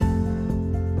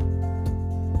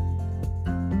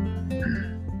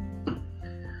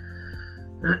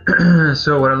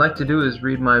So what I'd like to do is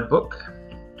read my book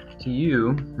to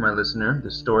you, my listener,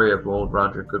 The Story of Old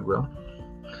Roger Goodwill.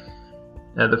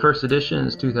 The first edition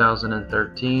is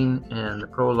 2013, and the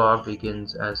prologue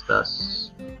begins as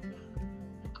thus.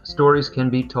 Stories can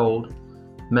be told.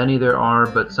 Many there are,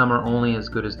 but some are only as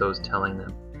good as those telling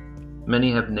them.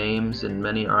 Many have names, and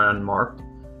many are unmarked.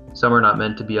 Some are not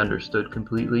meant to be understood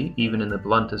completely, even in the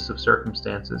bluntest of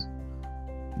circumstances.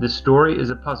 This story is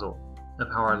a puzzle of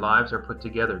how our lives are put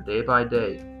together day by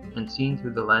day and seen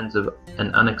through the lens of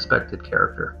an unexpected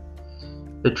character.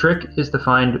 The trick is to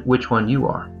find which one you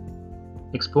are.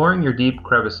 Exploring your deep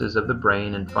crevices of the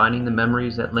brain and finding the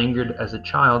memories that lingered as a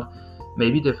child may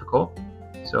be difficult,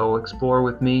 so explore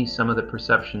with me some of the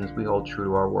perceptions we hold true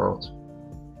to our worlds.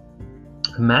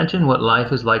 Imagine what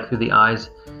life is like through the eyes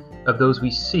of those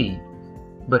we see,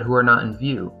 but who are not in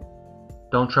view.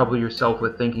 Don't trouble yourself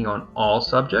with thinking on all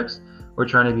subjects or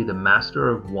trying to be the master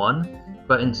of one,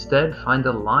 but instead find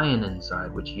the lion inside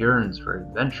which yearns for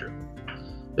adventure.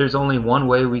 There's only one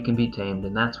way we can be tamed,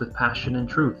 and that's with passion and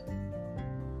truth.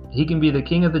 He can be the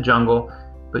king of the jungle,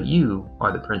 but you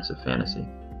are the prince of fantasy.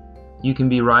 You can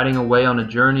be riding away on a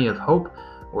journey of hope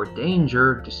or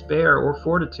danger, despair or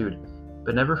fortitude,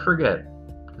 but never forget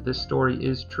that this story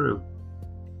is true.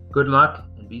 Good luck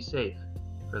and be safe,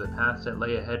 for the paths that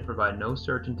lay ahead provide no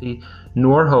certainty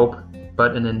nor hope,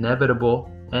 but an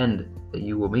inevitable end that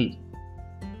you will meet,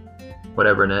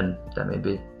 whatever an end that may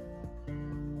be.